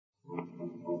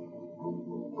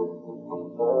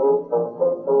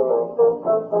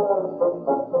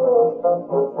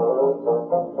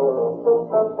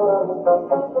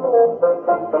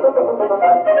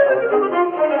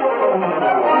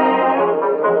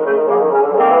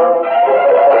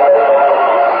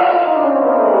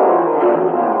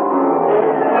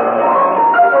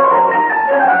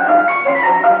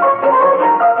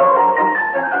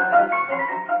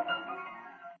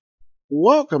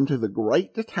welcome to the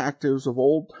Great Detectives of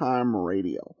Old Time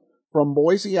Radio. From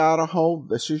Boise, Idaho,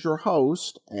 this is your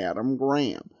host, Adam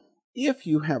Graham. If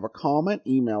you have a comment,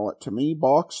 email it to me,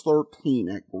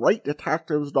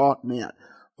 box13@greatdetectives.net.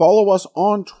 Follow us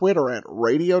on Twitter at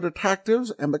Radio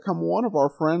Detectives and become one of our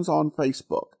friends on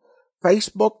Facebook.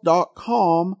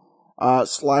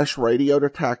 Facebook.com/Radio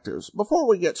Detectives. Before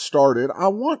we get started, I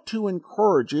want to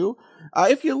encourage you,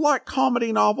 if you like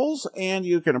comedy novels and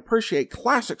you can appreciate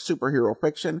classic superhero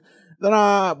fiction, then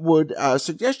I would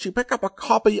suggest you pick up a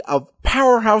copy of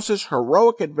Powerhouse's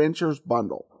Heroic Adventures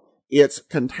Bundle. It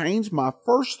contains my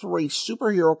first 3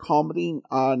 superhero comedy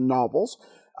novels,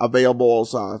 available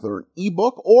as either an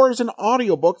ebook or as an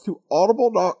audiobook through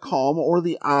audible.com or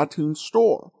the iTunes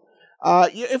Store.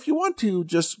 If you want to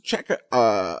just check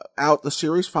out the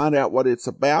series, find out what it's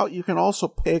about, you can also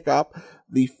pick up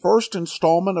the first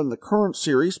installment in the current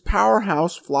series,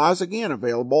 Powerhouse Flies Again,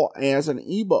 available as an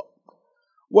ebook.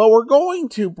 Well, we're going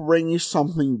to bring you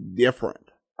something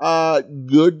different.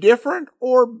 Good different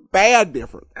or bad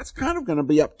different? That's kind of going to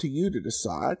be up to you to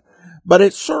decide, but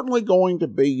it's certainly going to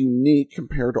be unique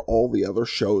compared to all the other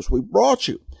shows we brought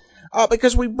you.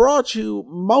 Because we brought you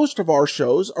most of our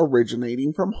shows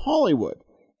originating from Hollywood,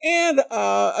 and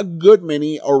a good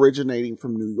many originating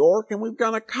from New York, and we've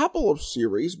done a couple of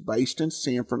series based in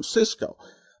San Francisco,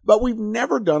 but we've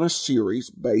never done a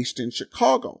series based in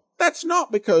Chicago. That's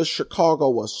not because Chicago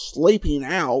was sleeping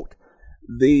out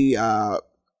the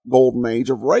golden age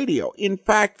of radio. In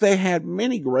fact, they had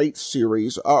many great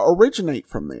series originate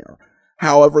from there.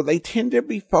 However, they tend to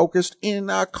be focused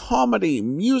in comedy,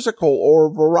 musical,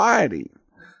 or variety.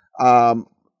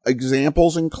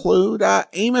 Examples include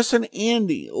Amos and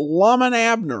Andy, Lum and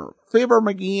Abner, Fibber,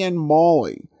 McGee, and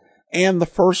Molly, and the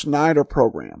First Nighter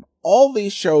program. All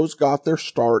these shows got their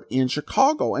start in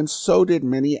Chicago, and so did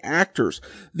many actors.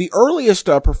 The earliest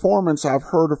performance I've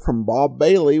heard of from Bob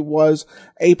Bailey was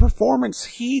a performance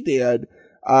he did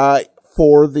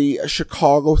for the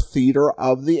Chicago Theater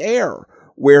of the Air,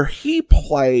 where he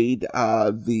played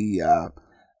the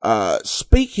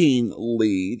speaking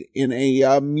lead in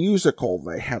a musical.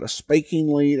 They had a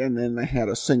speaking lead, and then they had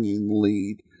a singing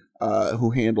lead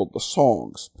who handled the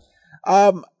songs.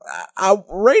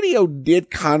 Radio did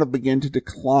kind of begin to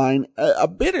decline a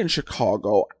bit in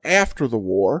Chicago after the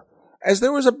war, as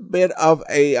there was a bit of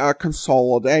a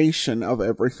consolidation of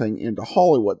everything into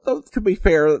Hollywood. Though, to be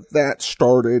fair, that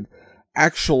started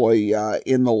actually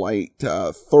in the late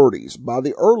 30s. By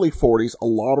the early 40s, a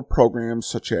lot of programs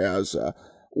such as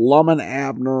Lum and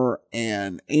Abner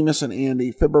and Amos and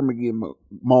Andy, Fibber, McGee, and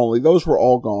Molly, those were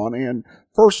all gone, and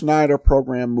First Nighter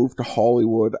program moved to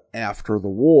Hollywood after the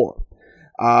war.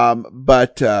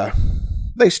 But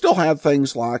they still had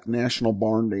things like National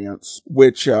Barn Dance,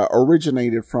 which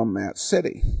originated from that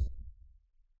city.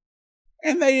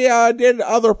 And they did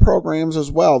other programs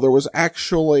as well. There was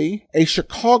actually a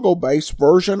Chicago-based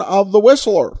version of The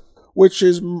Whistler, which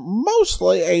is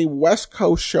mostly a West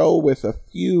Coast show with a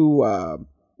few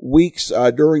weeks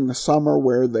during the summer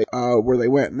where they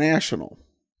went national.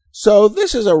 So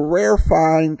this is a rare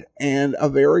find and a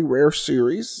very rare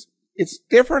series. It's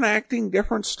different acting,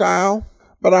 different style,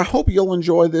 but I hope you'll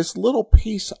enjoy this little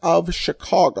piece of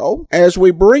Chicago as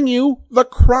we bring you The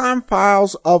Crime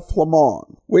Files of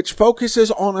Flamond, which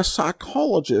focuses on a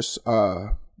psychologist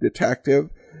detective.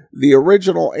 The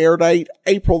original air date,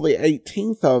 April the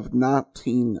 18th of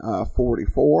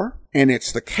 1944, and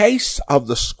it's the case of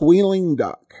the Squealing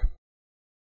Duck.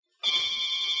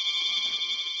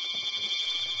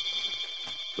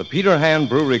 The Peter Hand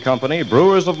Brewery Company,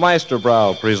 Brewers of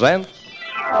Meisterbrow, presents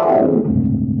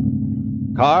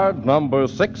card number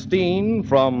 16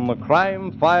 from the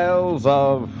Crime Files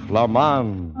of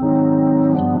Flamond.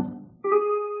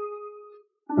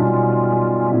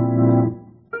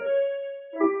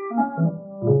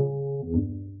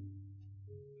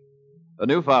 A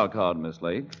new file card, Miss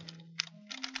Lake.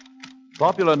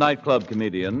 Popular nightclub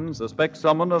comedian suspects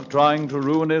someone of trying to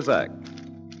ruin his act.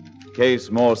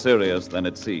 Case more serious than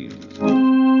it seems.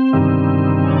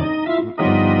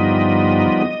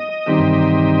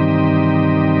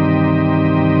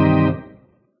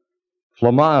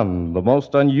 Flamond, the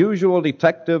most unusual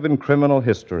detective in criminal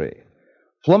history.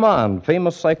 Flamond,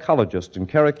 famous psychologist and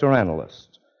character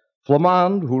analyst.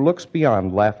 Flamond, who looks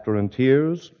beyond laughter and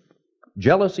tears,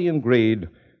 jealousy and greed,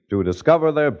 to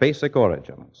discover their basic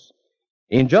origins.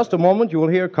 In just a moment, you will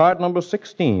hear card number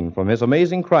 16 from his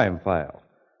amazing crime file.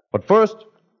 But first,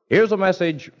 here's a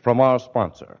message from our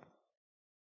sponsor.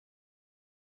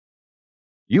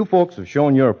 You folks have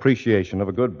shown your appreciation of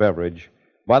a good beverage.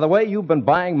 By the way, you've been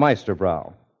buying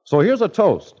Meisterbrow. So here's a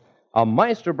toast, a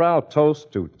Meisterbrow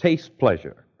toast to taste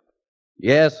pleasure.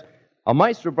 Yes, a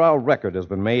Meisterbrow record has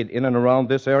been made in and around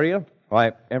this area.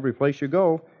 Why, every place you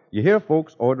go, you hear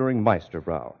folks ordering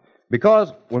Meisterbrow.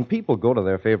 Because when people go to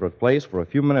their favorite place for a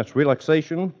few minutes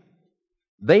relaxation,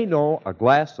 they know a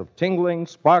glass of tingling,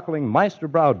 sparkling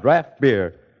Meisterbrow draft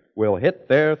beer will hit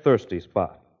their thirsty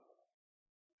spot.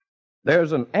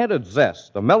 There's an added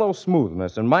zest, a mellow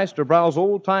smoothness in Meisterbrow's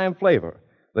old-time flavor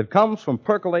that comes from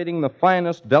percolating the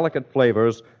finest, delicate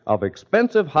flavors of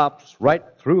expensive hops right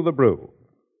through the brew.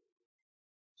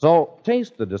 So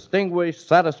taste the distinguished,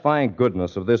 satisfying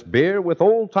goodness of this beer with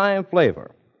old-time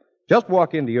flavor. Just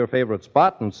walk into your favorite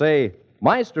spot and say,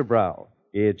 Meisterbrow.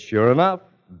 It's sure enough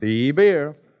the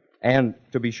beer. And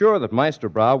to be sure that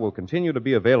Meisterbrow will continue to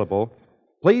be available,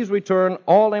 please return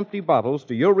all empty bottles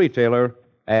to your retailer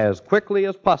as quickly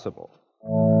as possible.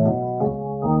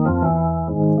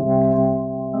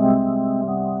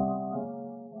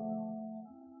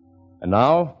 And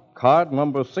now, card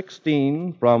number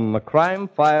 16 from the Crime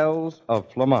Files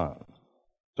of Flamond.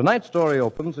 Tonight's story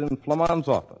opens in Flamond's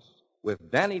office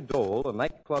with Danny Dole, a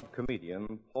nightclub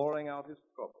comedian, pouring out his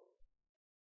trouble.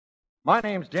 My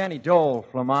name's Danny Dole,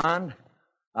 Flamond.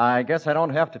 I guess I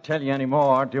don't have to tell you any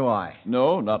more, do I?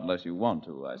 No, not unless you want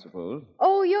to, I suppose.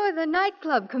 Oh, you're the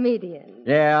nightclub comedian.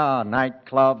 Yeah,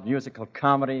 nightclub, musical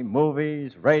comedy,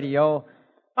 movies, radio.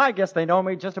 I guess they know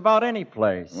me just about any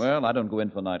place. Well, I don't go in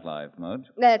for nightlife much.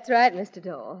 That's right, Mr.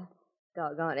 Dole.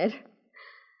 Doggone it.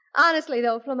 Honestly,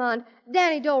 though, Flamond,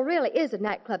 Danny Dole really is a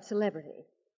nightclub celebrity.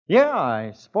 Yeah,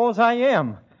 I suppose I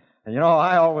am. And,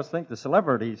 I always think the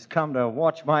celebrities come to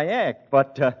watch my act,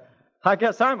 but I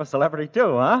guess I'm a celebrity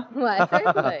too, huh? Why,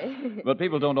 certainly. But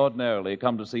people don't ordinarily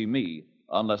come to see me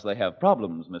unless they have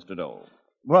problems, Mr. Dole.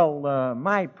 Well,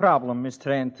 my problem,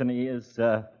 Mr. Anthony, is,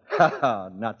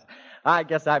 nuts. I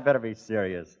guess I better be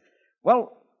serious.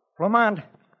 Well, Flamond,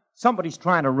 somebody's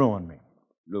trying to ruin me.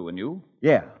 Ruin you?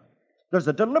 Yeah. There's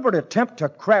a deliberate attempt to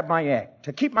crab my act,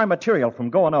 to keep my material from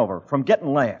going over, from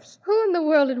getting laughs. Who in the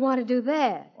world would want to do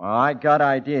that? Well, I got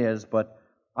ideas, but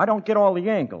I don't get all the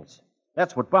angles.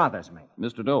 That's what bothers me.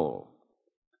 Mr. Dole,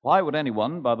 why would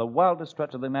anyone, by the wildest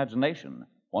stretch of the imagination,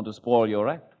 want to spoil your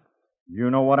act?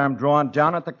 You know what I'm drawing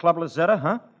down at the Club Lazetta,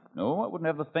 huh? No, I wouldn't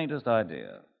have the faintest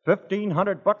idea.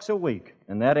 $1,500 a week,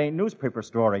 and that ain't newspaper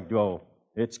story, Dole.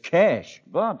 It's cash.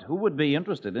 But who would be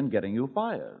interested in getting you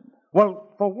fired?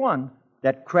 Well, for one,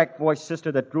 that crack-voiced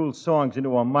sister that drools songs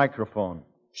into a microphone,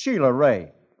 Sheila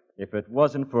Ray. If it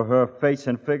wasn't for her face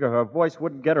and figure, her voice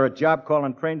wouldn't get her a job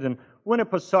calling trains in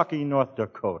Winnipesaukee, North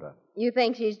Dakota. You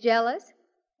think she's jealous?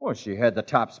 Well, she had the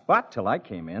top spot till I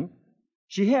came in.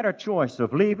 She had her choice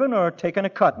of leaving or taking a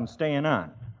cut and staying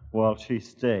on. Well, she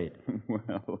stayed.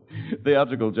 Well,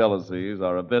 theatrical jealousies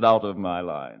are a bit out of my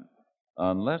line.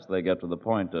 Unless they get to the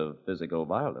point of physical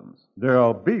violence.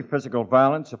 There'll be physical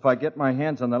violence if I get my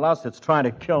hands on the louse that's trying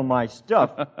to kill my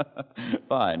stuff.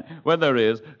 Fine. When there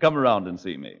is, come around and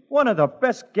see me. One of the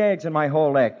best gags in my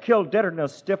whole act killed deader than a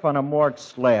stiff on a morgue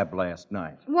slab last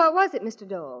night. What was it, Mr.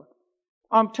 Dole?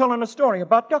 I'm telling a story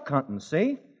about duck hunting,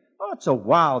 see? Oh, it's a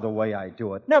wow the way I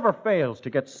do it. Never fails to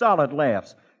get solid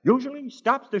laughs. Usually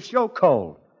stops the show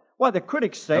cold. Why, the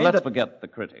critics say Now, let's forget the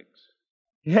critics.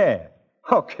 Yeah,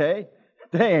 okay.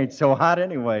 They ain't so hot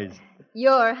anyways.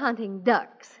 You're hunting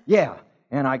ducks. Yeah,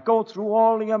 and I go through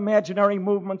all the imaginary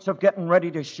movements of getting ready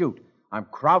to shoot. I'm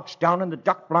crouched down in the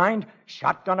duck blind,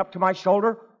 shotgun up to my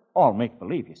shoulder. All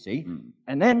make-believe, you see.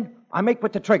 And then I make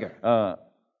with the trigger.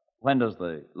 When does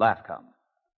the laugh come?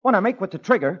 When I make with the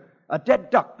trigger, a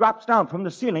dead duck drops down from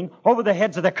the ceiling over the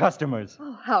heads of the customers.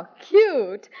 Oh, how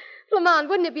cute. Flamond,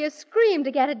 wouldn't it be a scream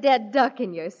to get a dead duck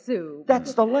in your soup?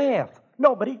 That's the laugh.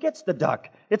 Nobody gets the duck.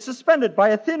 It's suspended by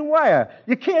a thin wire.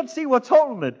 You can't see what's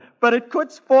holding it, but it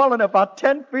quits falling about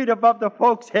 10 feet above the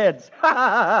folks' heads.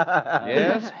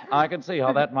 Yes, I can see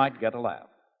how that might get a laugh.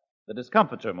 The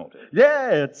discomfiture motive.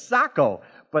 Yeah, it's Sacco.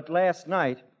 But last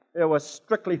night, it was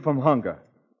strictly from hunger.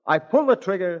 I pull the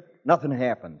trigger, nothing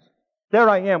happens. There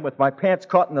I am with my pants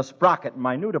caught in the sprocket and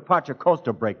my new departure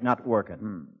coaster brake not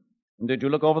working. Did you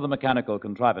look over the mechanical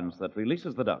contrivance that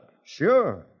releases the duck?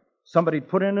 Sure. Somebody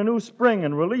put in a new spring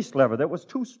and release lever that was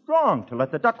too strong to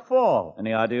let the duck fall.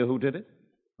 Any idea who did it?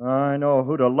 I know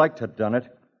who'd have liked to have done it.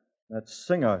 That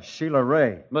singer, Sheila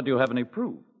Ray. But do you have any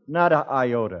proof? Not a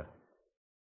iota.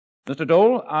 Mr.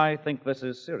 Dole, I think this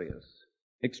is serious.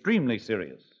 Extremely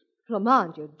serious.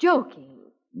 Flamond, you're joking.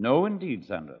 No, indeed,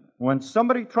 Sandra. When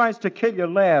somebody tries to kill your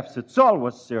laughs, it's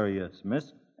always serious,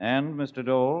 miss. And, Mr.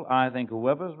 Dole, I think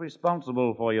whoever's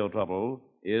responsible for your trouble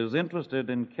is interested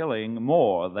in killing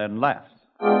more than laughs.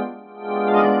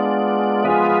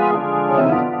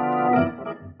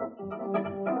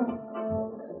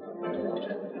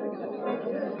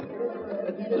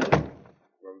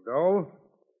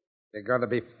 You going to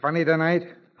be funny tonight?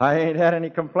 I ain't had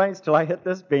any complaints till I hit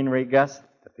this beanery, Gus.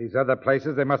 At these other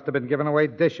places, they must have been giving away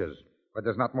dishes. But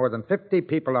there's not more than 50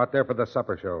 people out there for the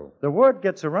supper show. The word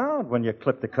gets around when you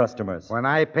clip the customers. When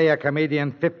I pay a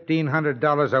comedian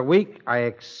 $1,500 a week, I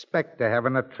expect to have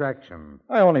an attraction.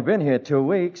 I only been here 2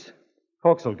 weeks.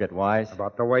 Folks will get wise.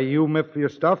 About the way you miff your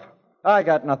stuff? I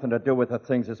got nothing to do with the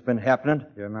things that's been happening.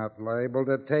 You're not liable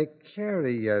to take care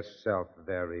of yourself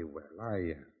very well, are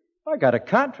you? I got a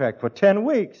contract for 10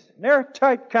 weeks. An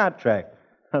airtight contract.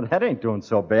 That ain't doing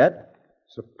so bad.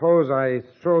 Suppose I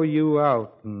throw you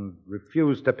out and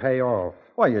refuse to pay off.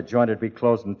 Why, your joint would be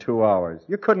closed in 2 hours.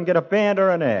 You couldn't get a band or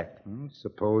an act.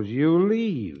 Suppose you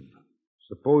leave.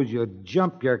 Suppose you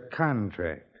jump your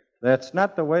contract. That's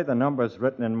not the way the number's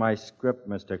written in my script,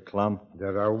 Mr. Clum.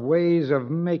 There are ways of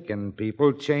making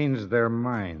people change their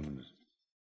minds.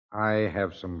 I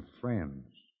have some friends.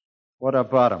 What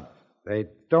about them? They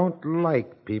don't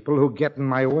like people who get in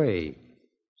my way.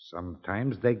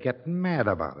 Sometimes they get mad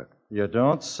about it. You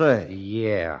don't say.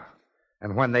 Yeah.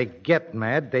 And when they get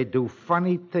mad, they do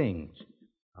funny things.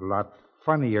 A lot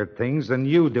funnier things than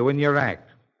you do in your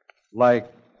act.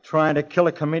 Like trying to kill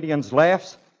a comedian's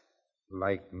laughs?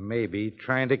 Like maybe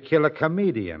trying to kill a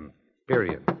comedian.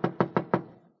 Period.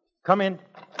 Come in.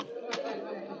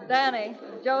 Danny,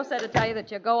 Joe said to tell you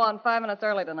that you go on 5 minutes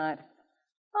early tonight.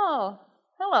 Oh,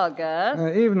 hello,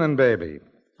 Gus. Evening, baby.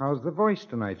 How's the voice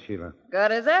tonight, Sheila?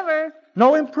 Good as ever.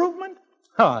 No improvement?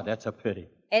 Oh, that's a pity.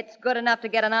 It's good enough to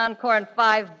get an encore in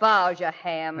 5 bows, you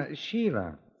ham.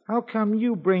 Sheila, how come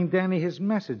you bring Danny his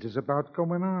messages about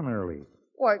going on early?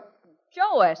 Why,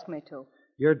 Joe asked me to.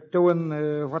 You're doing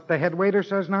what the head waiter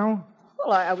says now?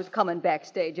 Well, I was coming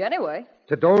backstage anyway.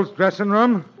 To Dole's dressing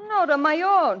room? No, to my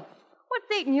own.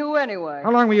 What's eating you anyway?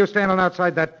 How long were you standing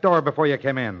outside that door before you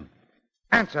came in?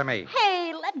 Answer me.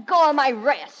 Hey, let go of my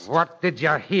wrist. What did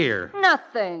you hear?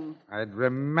 Nothing. I'd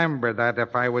remember that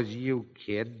if I was you,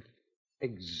 kid.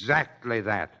 Exactly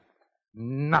that.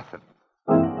 Nothing.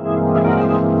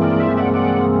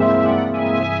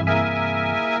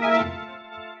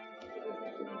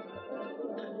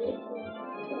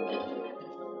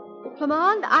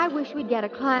 Flamond, I wish we'd get a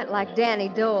client like Danny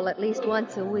Dole at least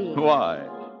once a week. Why?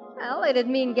 Well, it'd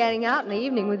mean getting out in the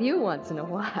evening with you once in a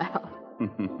while.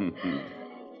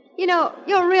 You know,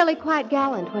 you're really quite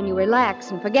gallant when you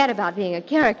relax and forget about being a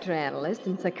character analyst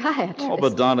and psychiatrist. Oh,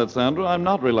 but darn it, Sandra, I'm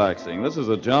not relaxing. This is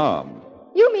a job.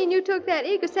 You mean you took that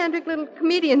egocentric little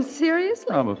comedian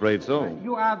seriously? I'm afraid so.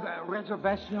 You have a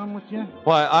reservation with you?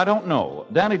 Why, I don't know.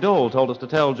 Danny Dole told us to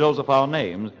tell Joseph our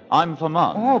names. I'm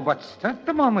Flamond. Oh, but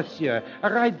certainement, monsieur.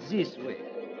 Right this way.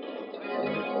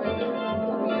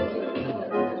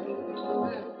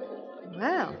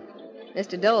 Well,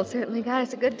 Mr. Dole certainly got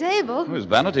us a good table. His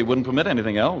vanity wouldn't permit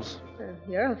anything else.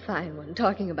 You're a fine one,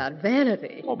 talking about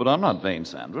vanity. Oh, but I'm not vain,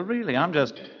 Sandra. Really, I'm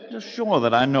just sure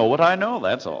that I know what I know,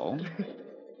 that's all.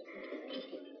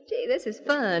 Gee, this is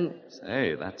fun.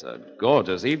 Say, that's a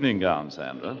gorgeous evening gown,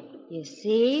 Sandra. You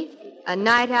see, a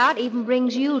night out even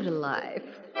brings you to life.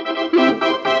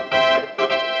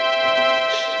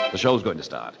 The show's going to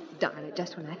start. Darn it,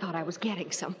 just when I thought I was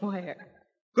getting somewhere.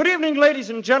 Good evening, ladies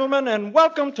and gentlemen, and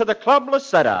welcome to the Club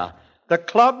Lucetta. The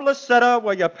Club Lucetta,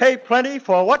 where you pay plenty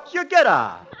for what you get.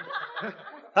 Ha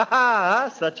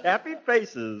ha, such happy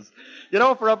faces. You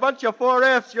know, for a bunch of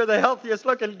 4Fs, you're the healthiest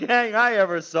looking gang I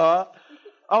ever saw.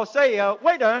 Oh, say,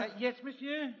 waiter. Yes,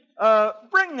 monsieur?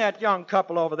 Bring that young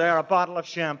couple over there a bottle of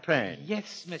champagne.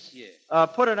 Yes, monsieur.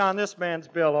 Put it on this man's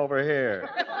bill over here.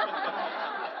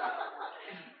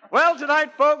 Well,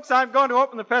 tonight, folks, I'm going to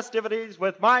open the festivities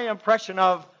with my impression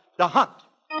of The Hunt.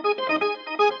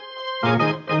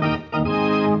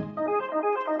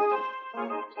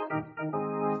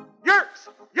 Yerks!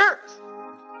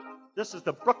 This is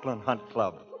the Brooklyn Hunt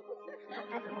Club.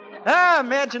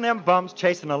 Imagine them bums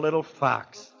chasing a little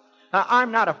fox.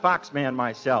 I'm not a fox man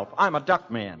myself. I'm a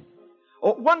duck man.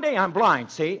 Oh, one day I'm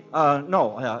blind, see? Out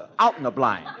in the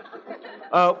blind.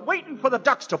 Waiting for the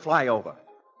ducks to fly over.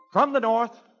 From the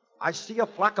north, I see a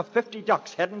flock of 50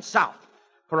 ducks heading south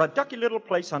for a ducky little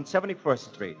place on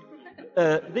 71st Street.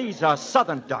 These are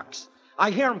southern ducks.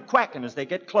 I hear them quacking as they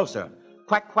get closer.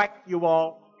 Quack, quack, you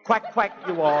all. Quack, quack,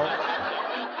 you all.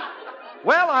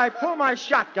 Well, I pull my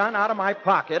shotgun out of my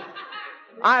pocket.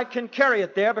 I can carry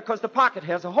it there because the pocket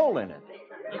has a hole in it.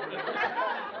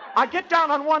 I get down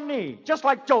on one knee, just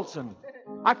like Jolson.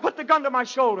 I put the gun to my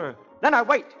shoulder. Then I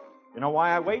wait. You know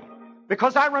why I wait?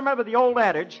 Because I remember the old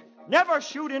adage, never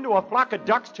shoot into a flock of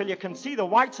ducks till you can see the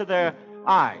whites of their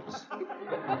eyes.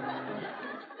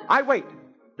 I wait.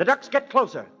 The ducks get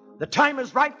closer. The time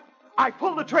is right. I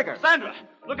pull the trigger. Sandra,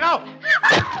 look out!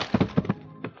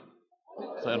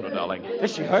 Sandra, darling.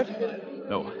 Is she hurt?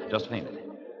 No, just fainted.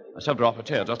 I shoved her off a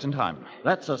chair just in time.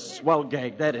 That's a swell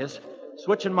gag, that is.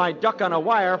 Switching my duck on a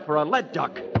wire for a lead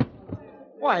duck.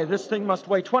 Why, this thing must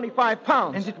weigh 25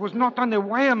 pounds. And it was not on the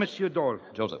wire, Monsieur Dole.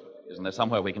 Joseph, isn't there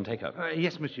somewhere we can take her?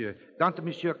 Yes, monsieur. Down to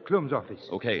Monsieur Klum's office.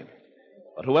 Okay.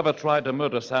 But whoever tried to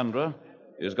murder Sandra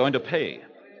is going to pay.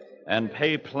 And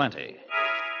pay plenty.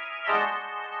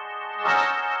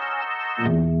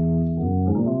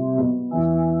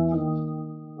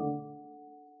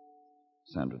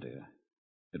 Sandra, dear,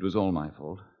 it was all my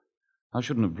fault. I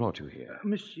shouldn't have brought you here.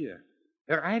 Monsieur,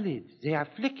 her eyelids, they are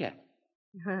flicker.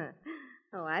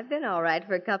 Oh, I've been all right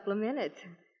for a couple of minutes.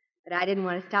 But I didn't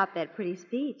want to stop that pretty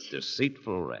speech.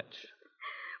 Deceitful wretch.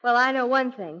 Well, I know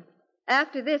one thing.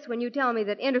 After this, when you tell me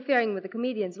that interfering with the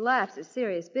comedian's laughs is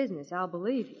serious business, I'll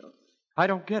believe you. I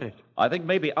don't get it. I think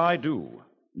maybe I do.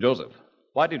 Joseph,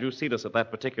 why did you seat us at that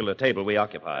particular table we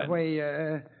occupied?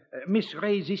 Why, Miss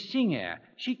Ray, the singer,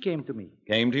 she came to me.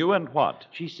 Came to you and what?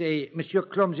 She say, Monsieur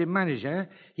Klum, the manager,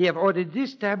 he have ordered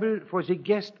this table for the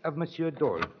guest of Monsieur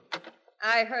Dole.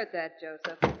 I heard that,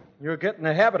 Joseph. You're getting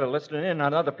the habit of listening in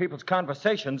on other people's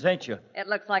conversations, ain't you? It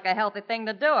looks like a healthy thing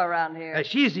to do around here.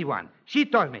 She's the one. She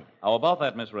told me. How about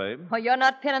that, Miss Ray? Well, you're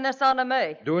not pinning this onto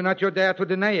me. Do not you dare to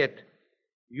deny it.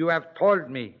 You have told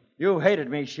me. You hated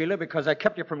me, Sheila, because I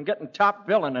kept you from getting top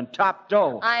billing and top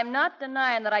dough. I'm not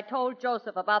denying that I told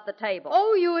Joseph about the table.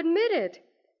 Oh, you admit it.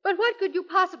 But what could you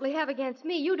possibly have against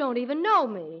me? You don't even know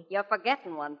me. You're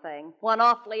forgetting one thing. One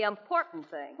awfully important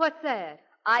thing. What's that?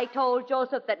 I told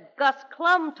Joseph that Gus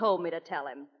Klum told me to tell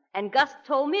him. And Gus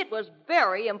told me it was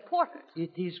very important.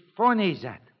 It is funny,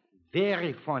 that.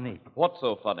 Very funny. What's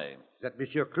so funny? That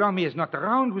Monsieur Klum is not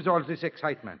around with all this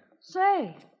excitement.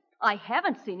 Say, I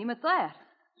haven't seen him at that.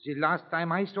 The last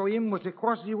time I saw him was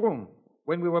across the room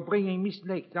when we were bringing Miss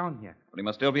Lake down here. But he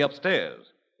must still be upstairs.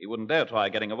 He wouldn't dare try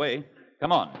getting away.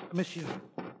 Come on. Monsieur,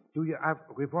 do you have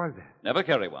a revolver? Never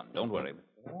carry one. Don't worry.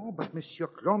 Oh, but Monsieur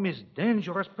Klum is a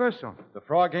dangerous person. The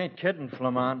frog ain't kidding,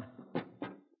 Flamond.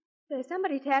 There's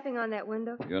somebody tapping on that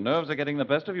window. Your nerves are getting the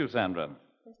best of you, Sandra.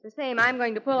 Just the same, I'm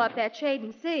going to pull up that shade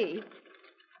and see.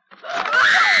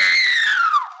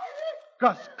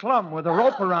 Gus Klum with a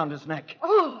rope around his neck.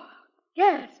 Oh,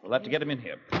 yes. We'll have to get him in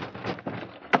here.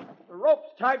 The rope's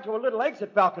tied to a little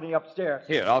exit balcony upstairs.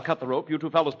 Here, I'll cut the rope. You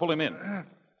two fellows pull him in.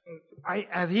 I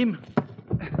have him.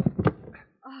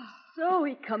 So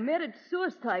he committed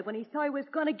suicide when he saw he was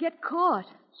going to get caught.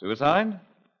 Suicide?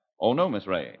 Oh, no, Miss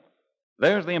Ray.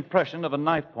 There's the impression of a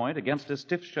knife point against his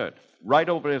stiff shirt, right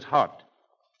over his heart.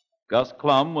 Gus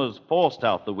Klum was forced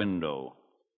out the window.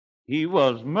 He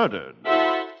was murdered.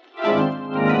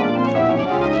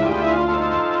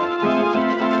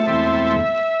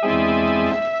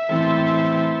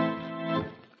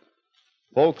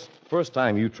 Folks, first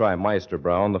time you try Meister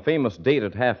Brown, the famous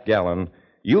dated half-gallon,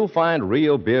 you'll find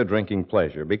real beer-drinking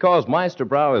pleasure because Meister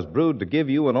Brown is brewed to give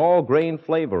you an all-grain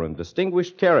flavor and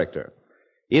distinguished character.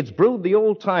 It's brewed the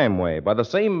old-time way by the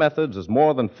same methods as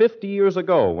more than 50 years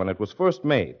ago when it was first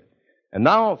made. And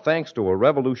now, thanks to a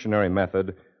revolutionary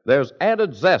method, there's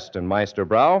added zest in Meister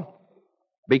Brown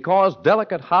because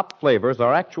delicate hop flavors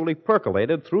are actually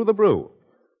percolated through the brew.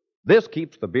 This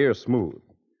keeps the beer smooth.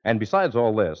 And besides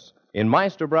all this, in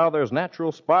Meister Brown there's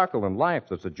natural sparkle and life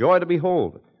that's a joy to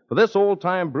behold. For this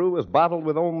old-time brew is bottled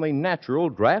with only natural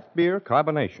draft beer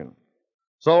carbonation.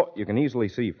 So, you can easily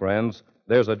see, friends,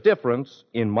 there's a difference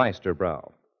in Meister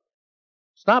Brown.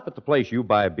 Stop at the place you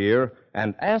buy beer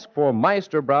and ask for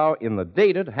Meister Brown in the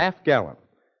dated half-gallon.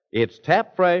 It's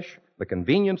tap fresh, the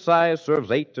convenient size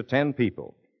serves 8 to 10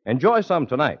 people. Enjoy some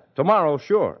tonight, tomorrow,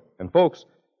 sure. And folks,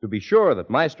 to be sure that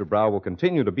Meister Brown will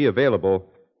continue to be available,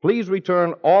 please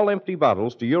return all empty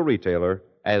bottles to your retailer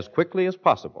as quickly as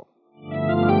possible.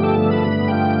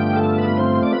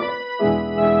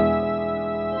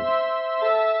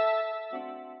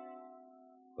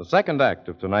 The second act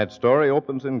of tonight's story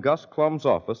opens in Gus Klum's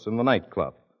office in the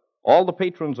nightclub. All the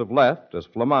patrons have left as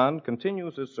Flamond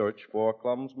continues his search for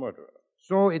Klum's murderer.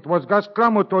 So it was Gus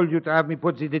Klum who told you to have me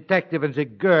put the detective and the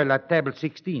girl at table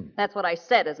 16. That's what I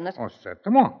said, isn't it? Oh,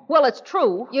 certainement. Well, it's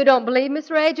true. You don't believe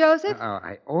Miss Ray, Joseph?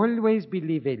 I always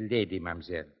believe a lady,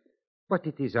 mademoiselle. But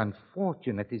it is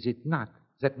unfortunate, is it not,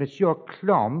 that Monsieur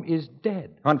Klum is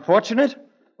dead? Unfortunate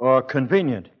or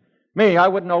convenient? Me, I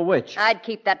wouldn't know which. I'd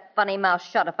keep that funny mouth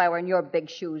shut if I were in your big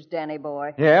shoes, Danny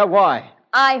boy. Yeah, why?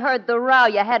 I heard the row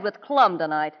you had with Klum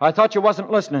tonight. I thought you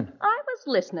wasn't listening. I was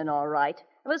listening, all right.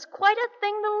 It was quite a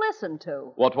thing to listen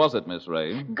to. What was it, Miss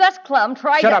Ray? Gus Klum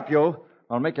tried Shut to... up, you.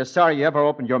 I'll make you sorry you ever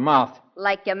opened your mouth.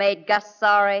 Like you made Gus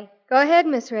sorry? Go ahead,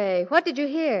 Miss Ray. What did you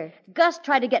hear? Gus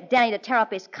tried to get Danny to tear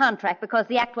up his contract because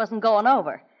the act wasn't going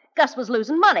over. Gus was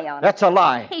losing money on it. That's a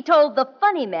lie. He told the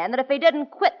funny man that if he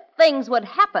didn't quit, things would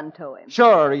happen to him.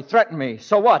 Sure, he threatened me.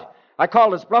 So what? I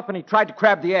called his bluff and he tried to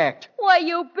crab the act. Why,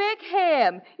 you big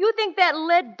ham. You think that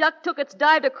lead duck took its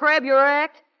dive to crab your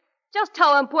act? Just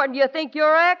how important do you think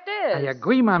your act is? I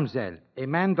agree, mademoiselle. A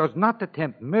man does not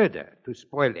attempt murder to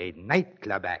spoil a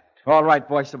nightclub act. All right,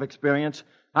 voice of experience.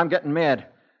 I'm getting mad.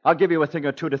 I'll give you a thing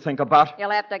or two to think about. You'll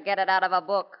have to get it out of a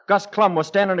book. Gus Clum was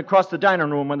standing across the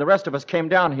dining room when the rest of us came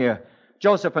down here.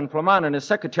 Joseph and Flamond and his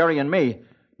secretary and me.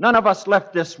 None of us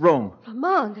left this room.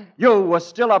 Flamond. You was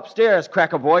still upstairs,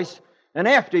 Cracker Voice. And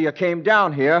after you came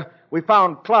down here, we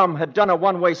found Clum had done a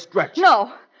one-way stretch.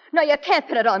 No, you can't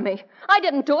pin it on me. I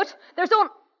didn't do it. There's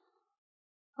only...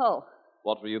 Oh.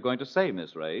 What were you going to say,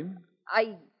 Miss Ray?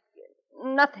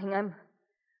 Nothing.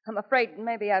 I'm afraid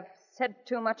maybe I've said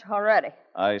too much already.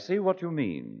 I see what you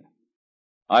mean.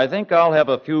 I think I'll have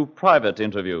a few private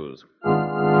interviews.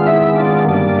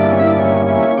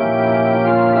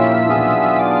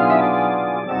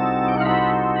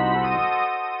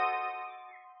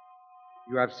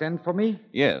 You have sent for me?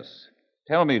 Yes.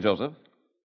 Tell me, Joseph,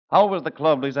 how was the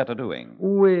Club Lisetta doing?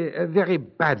 Oh, very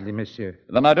badly, monsieur.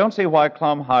 Then I don't see why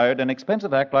Clum hired an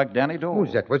expensive act like Danny Dole.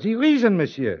 Oh, that was the reason,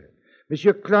 monsieur.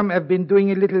 Monsieur Clum have been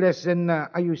doing a little less than,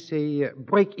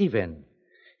 break even.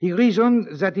 He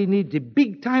reasoned that he needs a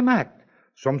big-time act,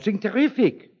 something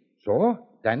terrific. So,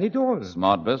 Danny Dole.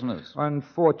 Smart business.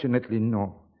 Unfortunately,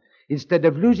 no. Instead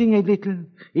of losing a little,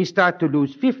 he started to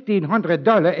lose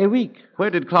 $1,500 a week. Where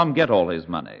did Clum get all his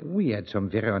money? We had some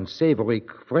very unsavory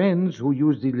friends who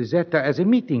used the Lisetta as a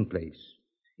meeting place.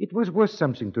 It was worth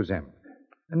something to them.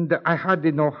 And I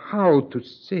hardly know how to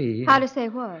say... How to say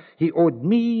what? He owed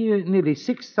me nearly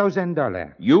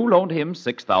 $6,000. You loaned him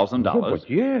 $6,000? Oh, but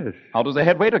yes. How does a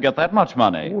head waiter get that much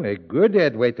money? Oh, a good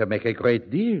head waiter make a great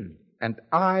deal. And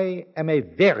I am a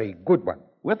very good one.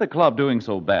 With the club doing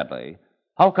so badly,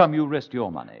 how come you risked your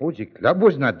money? Oh, the club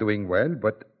was not doing well,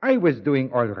 but I was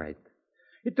doing all right.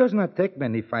 It does not take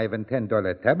many $5 and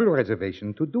 $10 table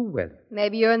reservations to do well.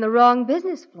 Maybe you're in the wrong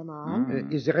business,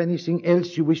 Flamond. Is there anything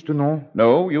else you wish to know?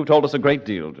 No, you told us a great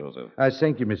deal, Joseph.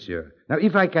 Thank you, monsieur. Now,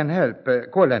 if I can help,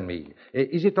 call on me.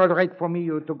 Is it all right for me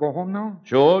to go home now?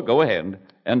 Sure, go ahead.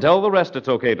 And tell the rest it's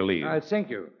okay to leave.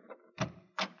 Thank you.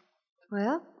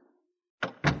 Well,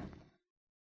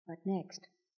 what next?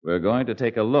 We're going to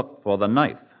take a look for the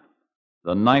knife.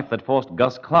 The knife that forced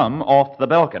Gus Clum off the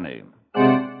balcony.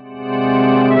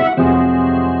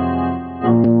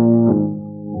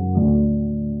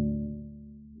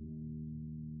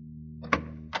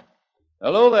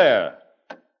 Hello there.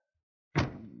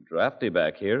 Drafty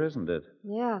back here, isn't it?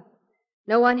 Yeah.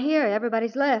 No one here.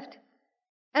 Everybody's left.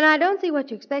 And I don't see what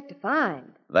you expect to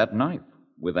find. That knife,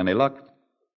 with any luck.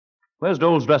 Where's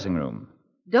Dole's dressing room?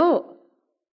 Dole?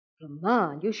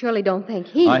 Flamond, you surely don't think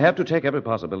he... I have to take every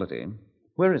possibility.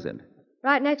 Where is it?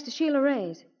 Right next to Sheila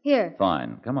Ray's. Here.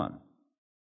 Fine. Come on.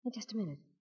 Hey, just a minute.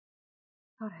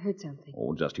 Thought I heard something.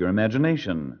 Oh, just your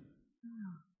imagination.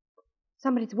 Oh.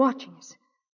 Somebody's watching us.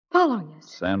 Following us.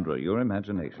 Sandra, your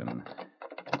imagination.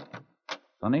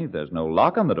 Funny, there's no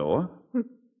lock on the door.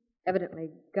 Evidently,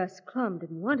 Gus Clum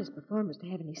didn't want his performers to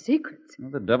have any secrets.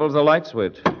 Well, the devil's a light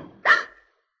switch.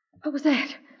 What was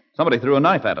that? Somebody threw a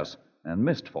knife at us and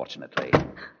missed, fortunately.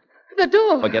 The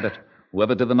door. Forget it.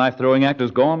 Whoever did the knife-throwing act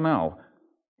is gone now.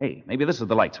 Hey, maybe this is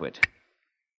the light switch.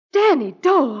 Danny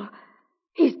Dole.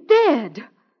 He's dead.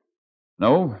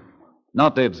 No,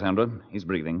 not dead, Sandra. He's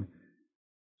breathing.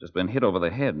 Just been hit over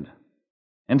the head.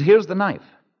 And here's the knife.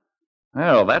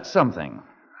 Well, that's something.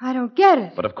 I don't get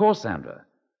it. But of course, Sandra,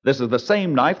 this is the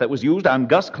same knife that was used on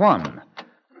Gus Clum.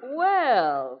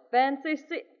 Well, fancy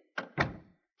see...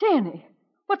 Danny,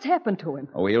 what's happened to him?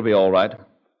 Oh, he'll be all right.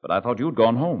 But I thought you'd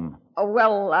gone home. Oh,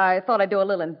 well, I thought I'd do a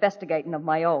little investigating of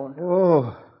my own.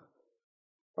 Oh,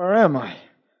 where am I?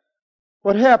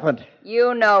 What happened?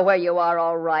 You know where you are,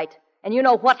 all right. And you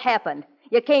know what happened.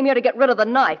 You came here to get rid of the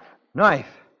knife. Knife?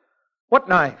 What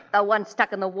knife? The one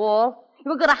stuck in the wall.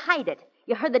 You were going to hide it.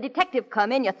 You heard the detective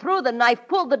come in, you threw the knife,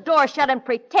 pulled the door shut, and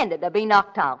pretended to be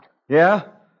knocked out. Yeah?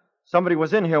 Somebody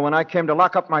was in here when I came to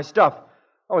lock up my stuff.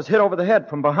 I was hit over the head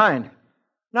from behind.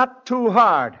 Not too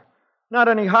hard. Not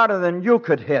any harder than you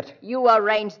could hit. You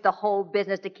arranged the whole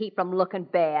business to keep from looking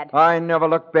bad. I never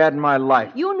looked bad in my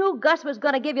life. You knew Gus was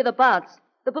going to give you the bounce.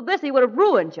 The publicity would have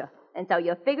ruined you. And so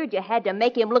you figured you had to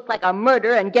make him look like a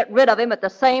murderer and get rid of him at the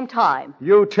same time.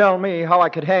 You tell me how I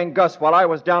could hang Gus while I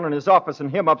was down in his office and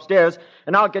him upstairs,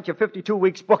 and I'll get you 52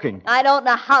 weeks booking. I don't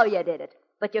know how you did it,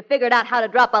 but you figured out how to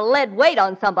drop a lead weight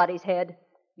on somebody's head.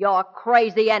 You're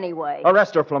crazy anyway.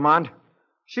 Arrest her, Flamond.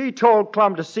 She told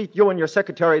Clum to seat you and your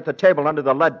secretary at the table under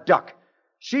the lead duck.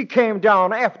 She came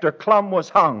down after Clum was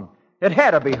hung. It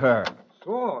had to be her.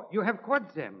 So, you have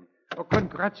caught them. Oh,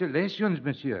 congratulations,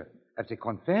 monsieur. Have they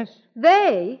confessed?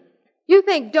 They? You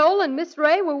think Dole and Miss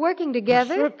Ray were working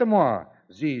together? Certainement.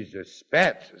 These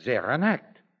spats, they're an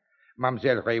act.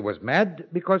 Mademoiselle Ray was mad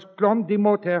because Clum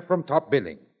demoted her from top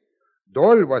billing.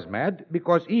 Dole was mad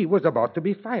because he was about to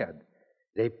be fired.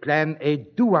 They plan a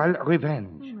dual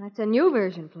revenge. That's a new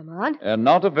version, Flamond. And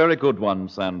not a very good one,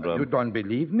 Sandra. You don't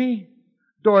believe me?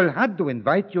 Dole had to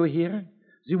invite you here.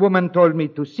 The woman told me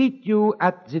to seat you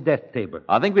at the death table.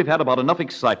 I think we've had about enough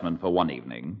excitement for one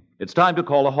evening. It's time to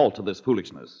call a halt to this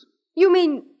foolishness. You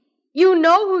mean you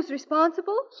know who's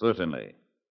responsible? Certainly.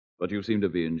 But you seem to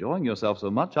be enjoying yourself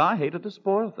so much, I hated to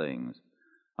spoil things.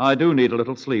 I do need a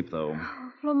little sleep, though.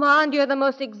 Flamond, you're the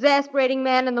most exasperating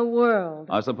man in the world.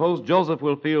 I suppose Joseph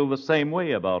will feel the same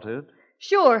way about it.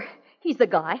 Sure, he's the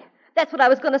guy. That's what I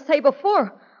was going to say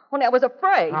before, only I was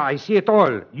afraid. I see it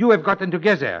all. You have gotten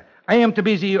together. I am to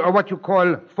be the, what you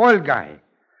call, fall guy.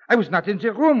 I was not in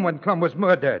the room when Clum was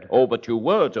murdered. Oh, but you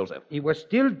were, Joseph. He was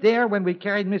still there when we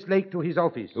carried Miss Lake to his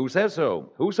office. Who says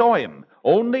so? Who saw him?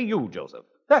 Only you, Joseph.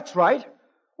 That's right.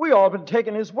 We all been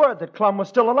taking his word that Clum was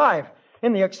still alive.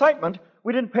 In the excitement,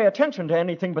 we didn't pay attention to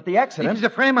anything but the accident. It is a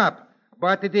frame-up,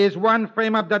 but it is one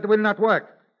frame-up that will not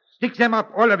work. Stick them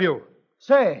up, all of you.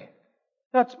 Say,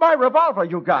 that's my revolver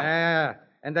you got.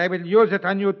 And I will use it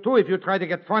on you, too, if you try to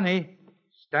get funny.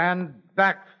 Stand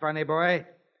back, funny boy.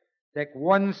 Take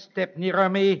one step nearer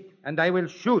me, and I will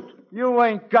shoot. You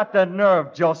ain't got the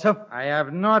nerve, Joseph. I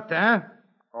have not, eh?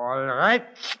 All right.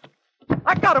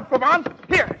 I got him, Flamond.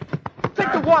 Here.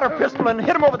 Take the water pistol and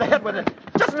hit him over the head with it.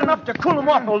 Just enough to cool him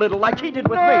off a little, like he did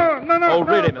with me. Oh,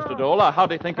 really, Mr. Dole? How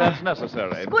do you think that's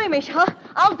necessary? Squeamish, huh?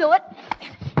 I'll do it.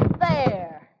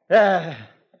 There.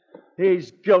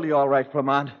 He's guilty, all right,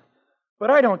 Flamond.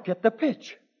 But I don't get the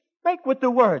pitch. Make with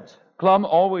the words. Clum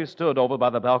always stood over by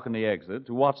the balcony exit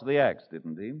to watch the acts,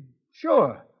 didn't he?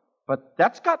 Sure. But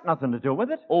that's got nothing to do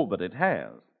with it. Oh, but it has.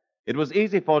 It was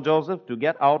easy for Joseph to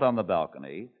get out on the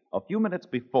balcony a few minutes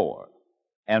before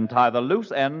and tie the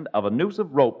loose end of a noose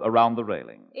of rope around the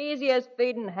railing. Easy as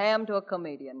feeding ham to a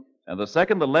comedian. And the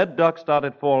second the lead duck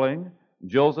started falling,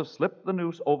 Joseph slipped the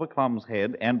noose over Clum's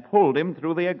head and pulled him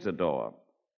through the exit door.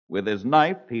 With his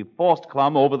knife, he forced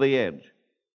Clum over the edge.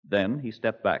 Then he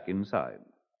stepped back inside.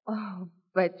 Oh,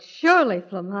 but surely,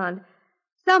 Flamond,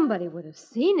 somebody would have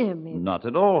seen him. Not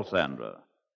at all, Sandra.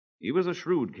 He was a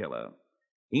shrewd killer.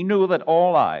 He knew that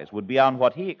all eyes would be on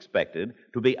what he expected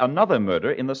to be another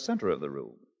murder in the center of the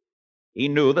room. He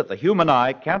knew that the human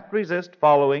eye can't resist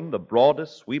following the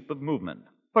broadest sweep of movement.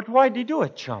 But why'd he do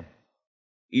it, chum?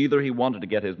 Either he wanted to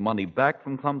get his money back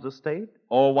from Clum's estate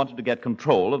or wanted to get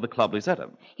control of the club Lisetta.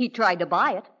 He tried to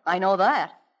buy it. I know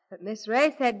that. But Miss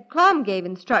Ray said Clum gave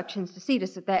instructions to seat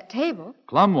us at that table.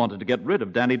 Clum wanted to get rid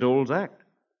of Danny Dole's act.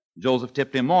 Joseph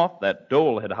tipped him off that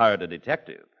Dole had hired a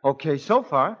detective. Okay, so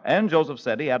far. And Joseph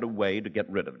said he had a way to get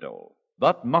rid of Dole,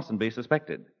 but mustn't be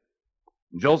suspected.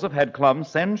 Joseph had Clum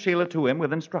send Sheila to him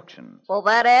with instructions. Well,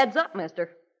 that adds up, mister.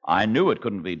 I knew it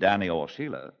couldn't be Danny or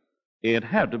Sheila. It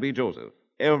had to be Joseph.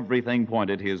 Everything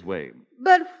pointed his way.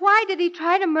 But why did he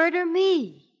try to murder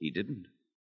me? He didn't.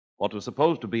 What was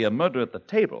supposed to be a murder at the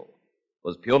table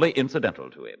was purely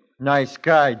incidental to him. Nice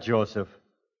guy, Joseph.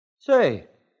 Say,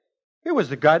 he was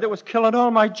the guy that was killing all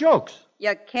my jokes.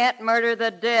 You can't murder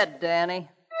the dead, Danny.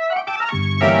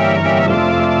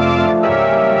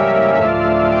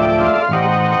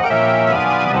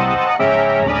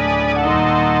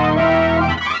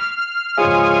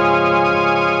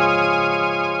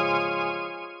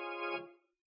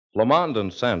 Flamond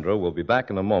and Sandra will be back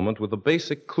in a moment with a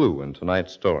basic clue in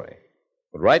tonight's story.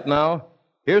 But right now,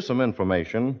 here's some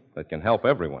information that can help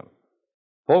everyone.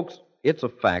 Folks, it's a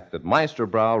fact that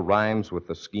Meisterbrow rhymes with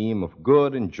the scheme of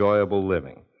good, enjoyable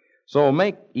living. So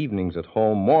make evenings at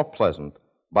home more pleasant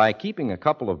by keeping a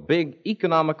couple of big,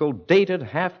 economical, dated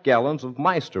half-gallons of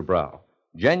Meisterbrow,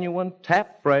 genuine,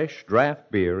 tap-fresh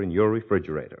draft beer in your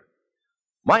refrigerator.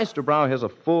 Meisterbrow has a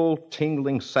full,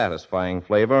 tingling, satisfying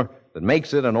flavor that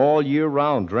makes it an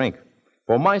all-year-round drink.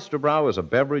 For Meisterbrow is a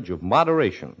beverage of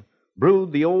moderation,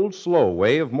 brewed the old slow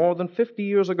way of more than 50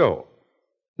 years ago.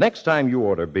 Next time you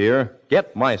order beer,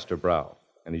 get Meisterbrow.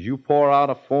 And as you pour out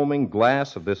a foaming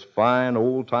glass of this fine,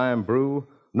 old-time brew,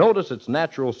 notice its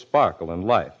natural sparkle and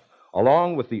life,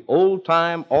 along with the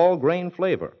old-time, all-grain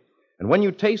flavor. And when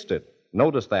you taste it,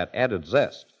 notice that added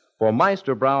zest. For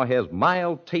Meisterbrow has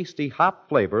mild, tasty hop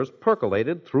flavors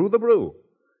percolated through the brew.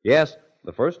 Yes,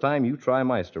 the first time you try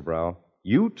Meisterbrow,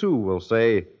 you too will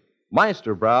say,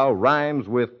 Meisterbrow rhymes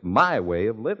with my way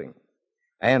of living.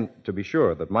 And to be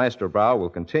sure that Meisterbrow will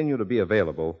continue to be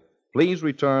available, please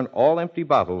return all empty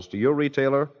bottles to your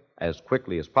retailer as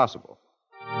quickly as possible.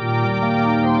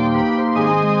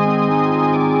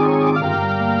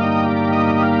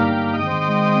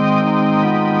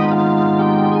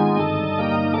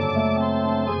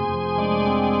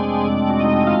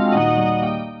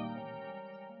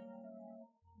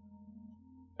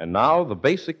 And now the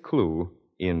basic clue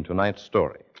in tonight's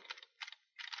story.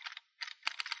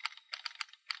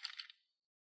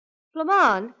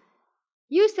 Flamond,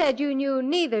 you said you knew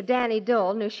neither Danny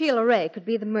Dole nor Sheila Ray could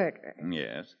be the murderer.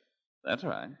 Yes, that's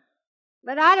right.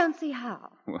 But I don't see how.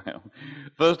 Well,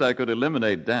 first I could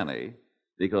eliminate Danny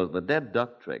because the dead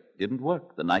duck trick didn't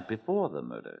work the night before the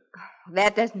murder.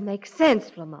 That doesn't make sense,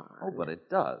 Flamond. Oh, but it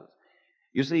does.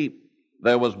 You see,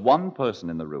 there was one person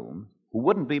in the room who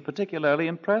wouldn't be particularly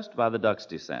impressed by the duck's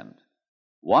descent.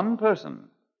 One person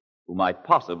who might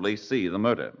possibly see the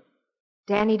murder.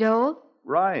 Danny Dole?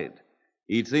 Right.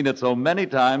 He'd seen it so many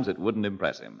times it wouldn't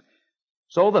impress him.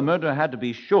 So the murderer had to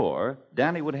be sure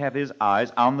Danny would have his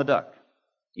eyes on the duck.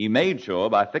 He made sure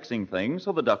by fixing things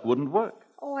so the duck wouldn't work.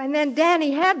 Oh, and then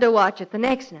Danny had to watch it the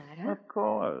next night, huh? Of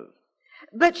course.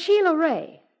 But Sheila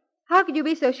Ray, how could you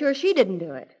be so sure she didn't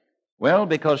do it? Well,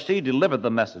 because she delivered the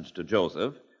message to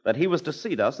Joseph that he was to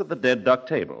seat us at the dead duck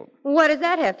table. What does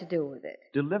that have to do with it?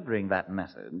 Delivering that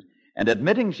message and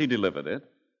admitting she delivered it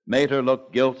made her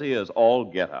look guilty as all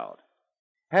get out.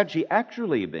 Had she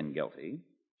actually been guilty,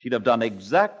 she'd have done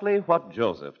exactly what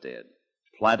Joseph did,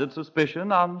 planted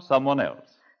suspicion on someone else.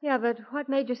 Yeah, but what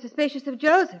made you suspicious of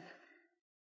Joseph?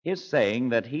 His saying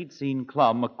that he'd seen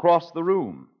Clum across the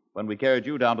room when we carried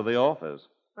you down to the office.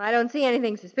 I don't see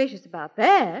anything suspicious about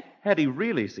that. Had he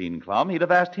really seen Clum, he'd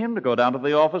have asked him to go down to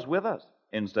the office with us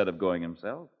instead of going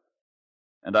himself.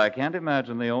 And I can't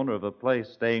imagine the owner of a place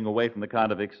staying away from the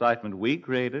kind of excitement we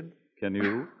created. Can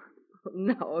you?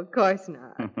 No, of course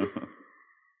not.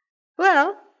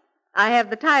 Well, I have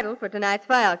the title for tonight's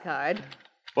file card.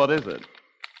 What is it?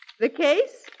 The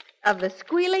Case of the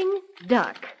Squealing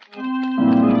Duck.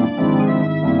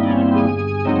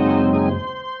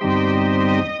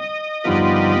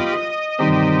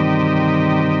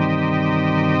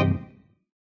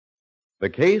 The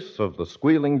Case of the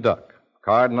Squealing Duck,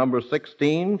 card number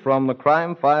 16 from the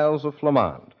Crime Files of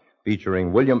Flamond,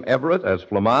 featuring William Everett as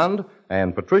Flamond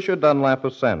and Patricia Dunlap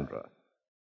as Sandra.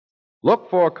 Look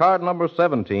for card number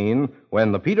 17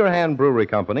 when the Peter Hand Brewery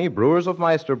Company, Brewers of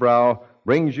Meisterbrow,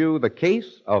 brings you the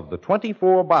Case of the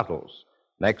 24 Bottles.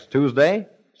 Next Tuesday,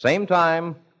 same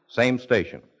time, same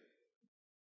station.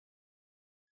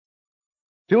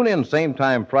 Tune in same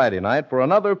time Friday night for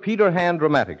another Peter Hand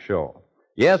dramatic show.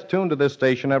 Yes, tune to this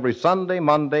station every Sunday,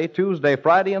 Monday, Tuesday,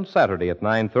 Friday, and Saturday at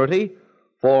 9:30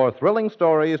 for thrilling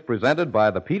stories presented by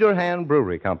the Peter Hand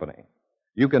Brewery Company.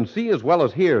 You can see as well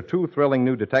as hear two thrilling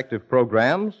new detective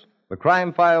programs, The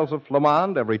Crime Files of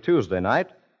Flamond every Tuesday night,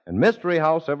 and Mystery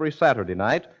House every Saturday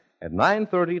night at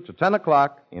 9:30 to 10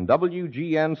 o'clock in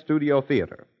WGN Studio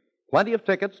Theater. Plenty of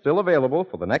tickets still available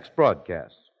for the next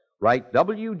broadcasts. Write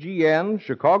WGN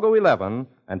Chicago 11,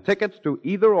 and tickets to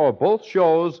either or both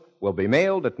shows will be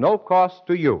mailed at no cost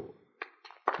to you.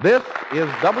 This is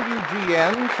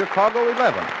WGN Chicago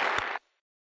 11.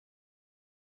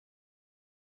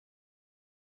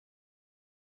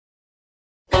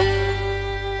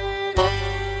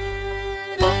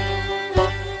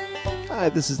 Hi,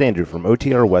 this is Andrew from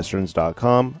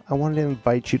OTRWesterns.com. I wanted to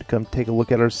invite you to come take a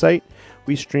look at our site.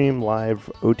 We stream live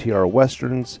OTR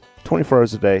Westerns 24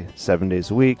 hours a day, 7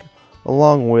 days a week,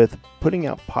 along with putting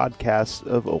out podcasts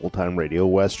of old-time radio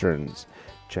westerns.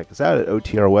 Check us out at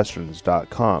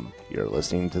OTRWesterns.com. You're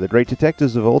listening to The Great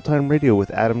Detectives of Old Time Radio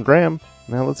with Adam Graham.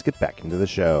 Now let's get back into the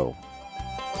show.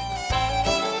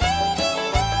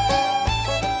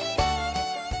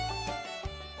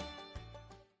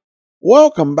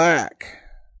 Welcome back.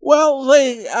 Well,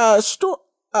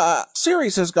 the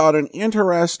series has got an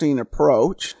interesting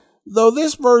approach, though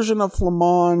this version of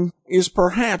Flamond is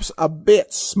perhaps a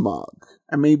bit smug.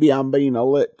 And maybe I'm being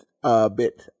a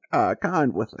bit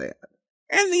kind with that.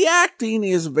 And the acting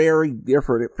is very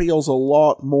different. It feels a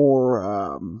lot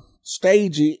more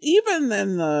stagey, even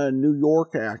than the New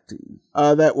York acting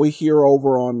that we hear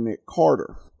over on Nick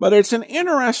Carter. But it's an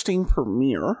interesting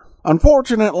premiere.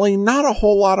 Unfortunately, not a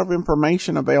whole lot of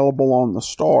information available on the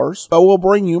stars, but we'll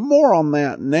bring you more on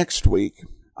that next week.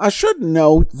 I should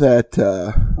note that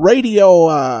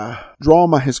radio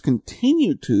drama has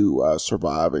continued to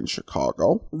survive in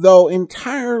Chicago, though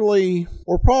entirely,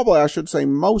 or probably I should say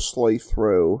mostly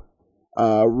through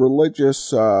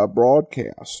religious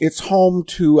broadcasts. It's home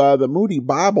to the Moody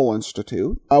Bible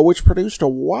Institute, which produced a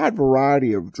wide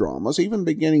variety of dramas, even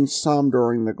beginning some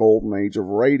during the golden age of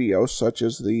radio, such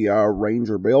as the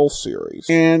Ranger Bill series.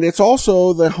 And it's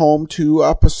also the home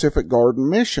to Pacific Garden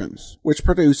Missions, which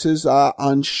produces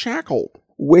Unshackled,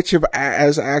 which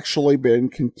has actually been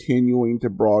continuing to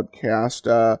broadcast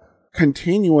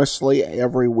continuously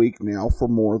every week now for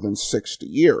more than 60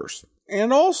 years.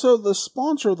 And also, the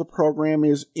sponsor of the program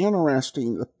is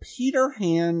interesting. The Peter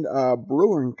Hand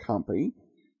Brewing Company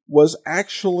was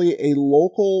actually a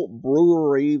local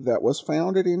brewery that was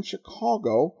founded in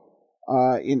Chicago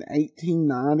in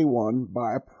 1891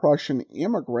 by a Prussian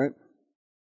immigrant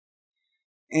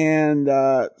and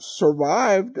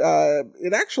survived.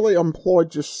 It actually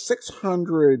employed just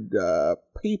 600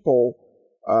 people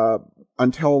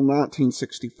until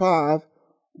 1965,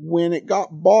 when it got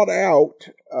bought out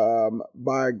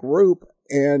by a group,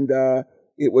 and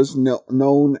it was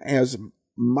known as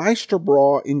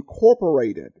Meisterbrau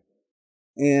Incorporated.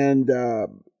 And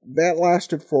that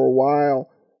lasted for a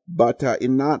while, but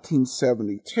in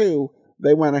 1972,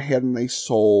 they went ahead and they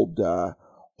sold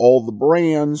all the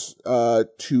brands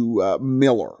to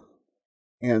Miller,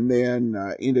 and then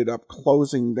ended up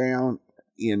closing down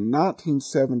in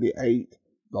 1978,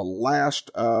 the last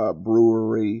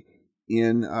brewery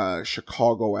in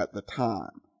Chicago at the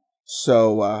time.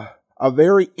 So a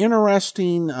very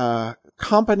interesting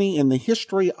company in the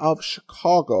history of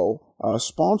Chicago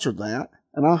sponsored that,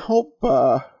 and I hope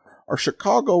our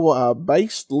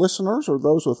Chicago-based listeners or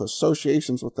those with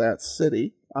associations with that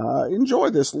city enjoy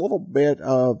this little bit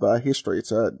of history.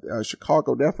 It's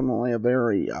Chicago, definitely a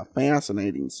very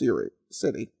fascinating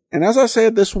city. And as I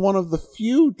said, this is one of the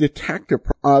few detective,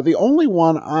 the only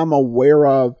one I'm aware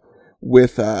of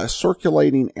with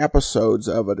circulating episodes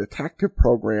of a detective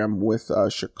program with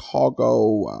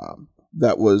Chicago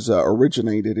that was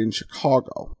originated in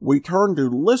Chicago. We turn to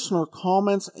listener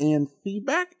comments and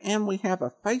feedback, and we have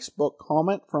a Facebook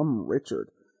comment from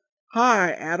Richard.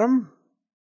 Hi, Adam.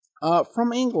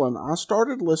 From England, I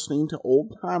started listening to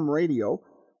old-time radio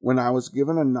when I was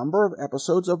given a number of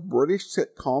episodes of British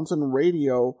sitcoms and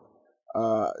radio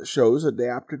shows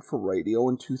adapted for radio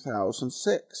in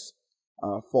 2006.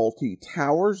 Faulty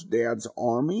Towers, Dad's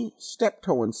Army,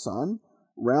 Steptoe and Son,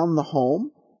 Round the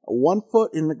Home, One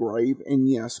Foot in the Grave, and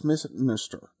Yes,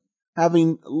 Mister.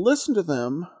 Having listened to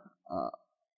them,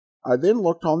 I then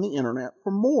looked on the internet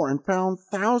for more and found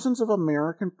thousands of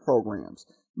American programs,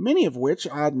 many of which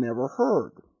I'd never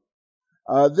heard.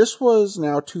 This was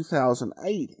now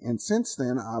 2008, and since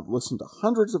then I've listened to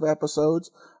hundreds of episodes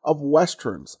of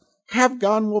Westerns, Have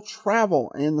Gun Will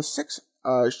Travel, and The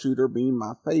Six-Shooter being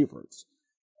my favorites,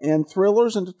 and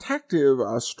thrillers and detective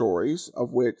stories,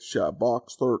 of which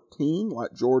Box 13,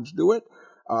 Let George Do It,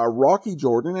 Rocky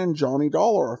Jordan, and Johnny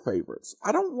Dollar are favorites.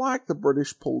 I don't like the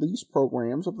British police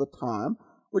programs of the time,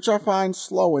 which I find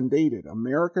slow and dated.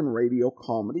 American radio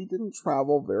comedy didn't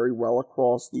travel very well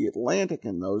across the Atlantic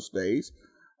in those days,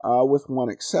 with one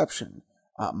exception.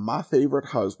 My Favorite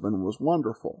Husband was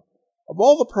wonderful. Of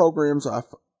all the programs I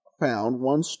found,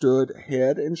 one stood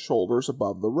head and shoulders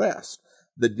above the rest.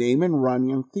 The Damon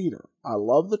Runyon Theater. I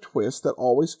love the twist that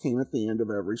always came at the end of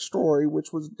every story,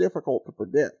 which was difficult to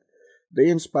predict. They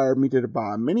inspired me to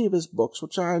buy many of his books,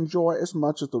 which I enjoy as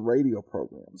much as the radio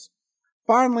programs.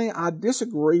 Finally, I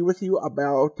disagree with you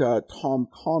about Tom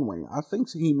Conway. I think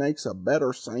he makes a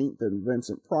better saint than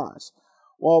Vincent Price.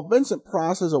 While Vincent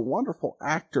Price is a wonderful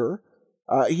actor,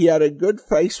 he had a good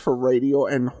face for radio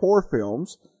and horror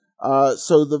films.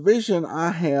 So the vision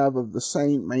I have of the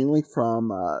saint, mainly from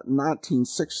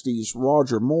 1960s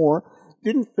Roger Moore,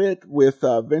 didn't fit with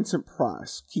Vincent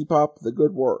Price. Keep up the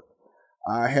good work.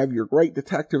 I have your Great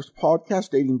Detectives podcast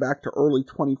dating back to early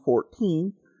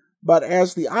 2014, but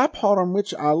as the iPod on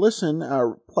which I listen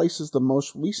places the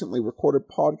most recently recorded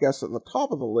podcast at the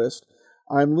top of the list,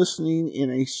 I'm listening in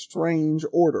a strange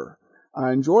order.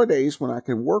 I enjoy days when I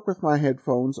can work with my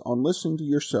headphones on listening to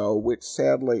your show, which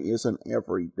sadly isn't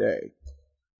every day.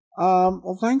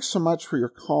 Well, thanks so much for your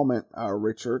comment,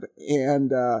 Richard,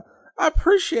 and I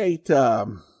appreciate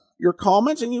your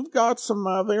comments, and you've got some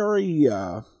very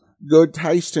good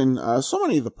taste in so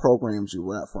many of the programs you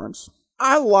reference.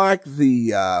 I like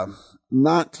the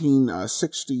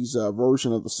 1960s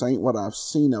version of The Saint, what I've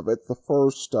seen of it, the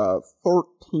first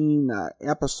 13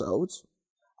 episodes.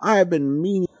 I've been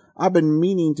meaning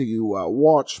to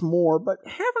watch more, but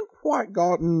haven't quite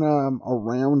gotten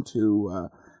around to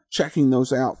checking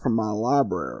those out from my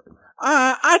library.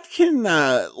 I can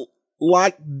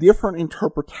like different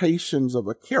interpretations of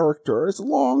a character as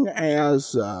long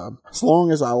as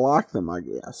I like them, I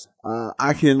guess.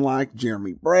 I can like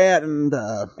Jeremy Brett and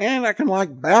I can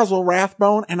like Basil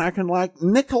Rathbone, and I can like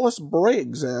Nicholas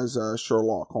Briggs as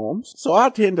Sherlock Holmes. So I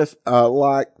tend to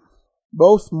like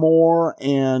both Moore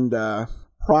and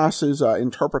Price's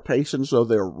interpretations, though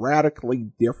they're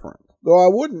radically different. Though I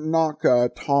wouldn't knock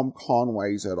Tom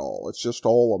Conway's at all. It's just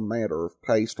all a matter of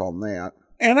taste on that.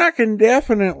 And I can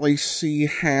definitely see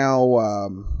how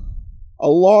a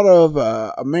lot of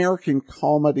American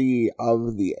comedy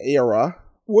of the era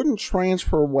wouldn't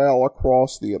transfer well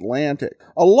across the Atlantic.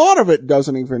 A lot of it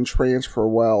doesn't even transfer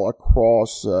well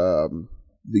across the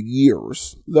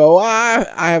years, though I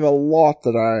have a lot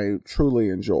that I truly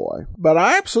enjoy. But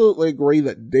I absolutely agree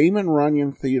that Damon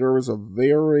Runyon Theater is a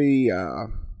very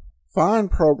fine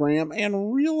program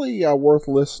and really worth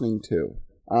listening to.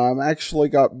 Actually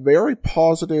got very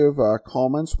positive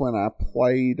comments when I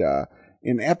played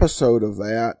an episode of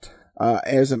that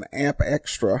as an app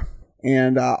extra,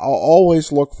 and I'll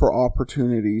always look for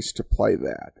opportunities to play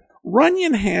that.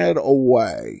 Runyon had a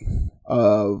way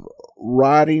of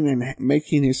writing and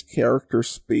making his character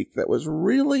speak that was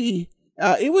really,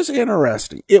 it was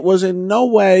interesting. It was in no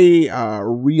way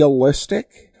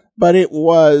realistic, but it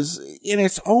was, in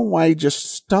its own way,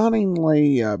 just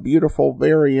stunningly beautiful,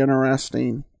 very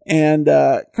interesting, and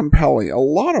compelling. A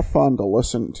lot of fun to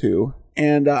listen to.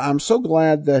 And I'm so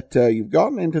glad that you've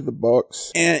gotten into the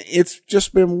books. And it's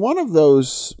just been one of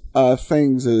those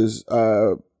things is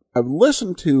I've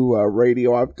listened to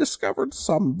radio. I've discovered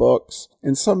some books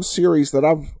and some series that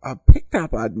I've picked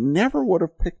up I never would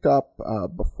have picked up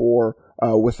before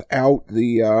without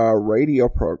the radio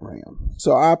program.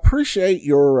 So I appreciate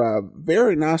your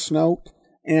very nice note,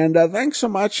 and thanks so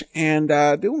much, and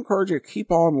I do encourage you to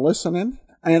keep on listening.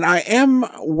 And I am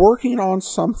working on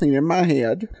something in my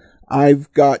head.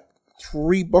 I've got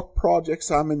 3 book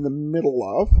projects I'm in the middle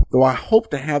of, though I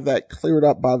hope to have that cleared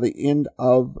up by the end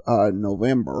of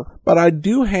November. But I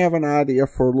do have an idea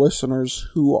for listeners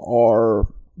who are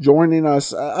joining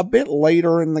us a bit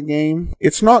later in the game.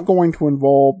 It's not going to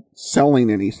involve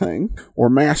selling anything or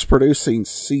mass producing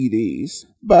CDs,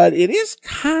 but it is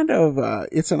kind of,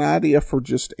 it's an idea for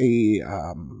just a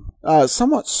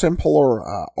somewhat simpler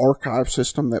archive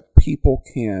system that people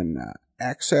can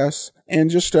access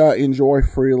and just enjoy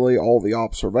freely all the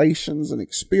observations and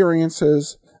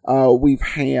experiences we've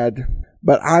had.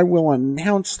 But I will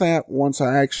announce that once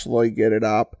I actually get it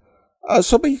up.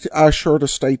 So be sure to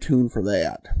stay tuned for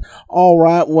that. All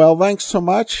right. Well, thanks so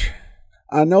much.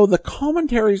 I know the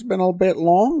commentary's been a bit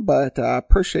long, but I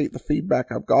appreciate the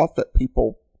feedback I've got that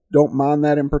people don't mind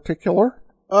that in particular.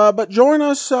 But join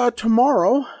us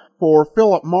tomorrow for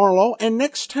Philip Marlowe, and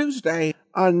next Tuesday,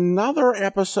 another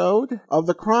episode of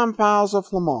the Crime Files of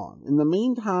Flamond. In the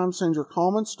meantime, send your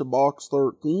comments to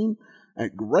box13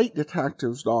 at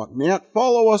greatdetectives.net.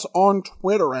 Follow us on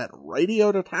Twitter at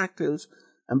Radio Detectives,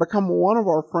 and become one of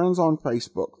our friends on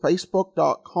Facebook,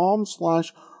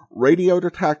 facebook.com/Radio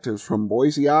Detectives. From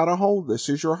Boise, Idaho, this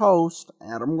is your host,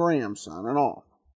 Adam Graham, signing off.